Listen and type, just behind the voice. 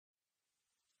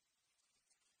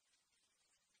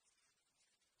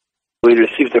We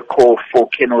received a call for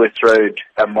Kenilworth Road,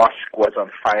 a mosque was on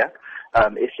fire.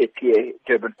 SAPA,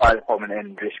 Durban Fire Department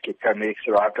and rescue paramedics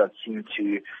arrived on scene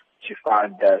to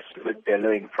find smoke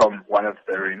billowing from one of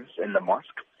the rooms in the mosque.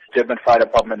 Durban Fire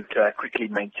Department quickly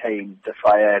maintained the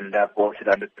fire and brought it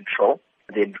under control,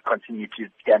 then continued to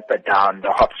damper down the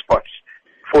hotspots.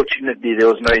 Fortunately, there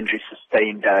was no injury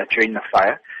sustained during the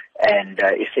fire, and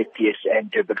SAPS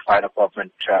and Durban Fire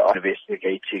Department are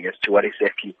investigating as to what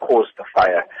exactly caused the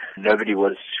fire. Nobody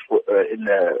was in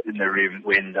the room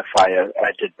when the fire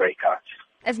did break out.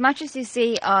 As much as you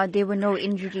say there were no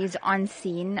injuries on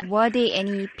scene, were there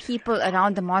any people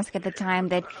around the mosque at the time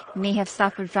that may have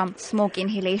suffered from smoke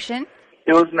inhalation?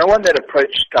 There was no one that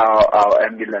approached our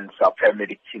ambulance, our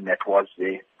paramedic team that was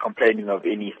there, complaining of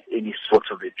any sort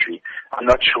of injury. I'm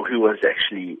not sure who was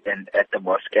actually at the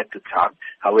mosque at the time.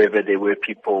 However, there were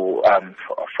people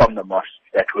from the mosque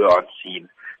that were on scene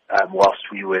whilst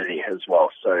we were there as well.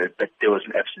 But there was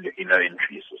absolutely no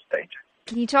injuries sustained.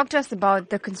 Can you talk to us about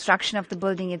the construction of the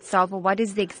building itself, or what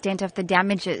is the extent of the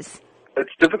damages?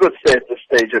 It's difficult to say at this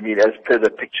stage. I mean, as per the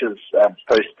pictures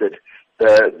posted,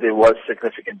 there was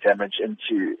significant damage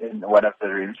in one of the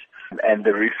rooms and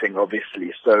the roofing,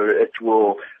 obviously. So it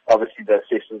will, obviously, the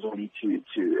assessors will need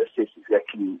to assess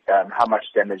exactly how much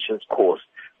damage is caused.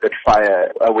 But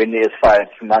fire, when there's fire,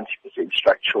 it's 90%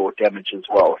 structural damage as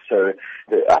well. So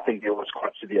I think there was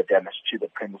quite severe damage to the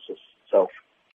premises itself.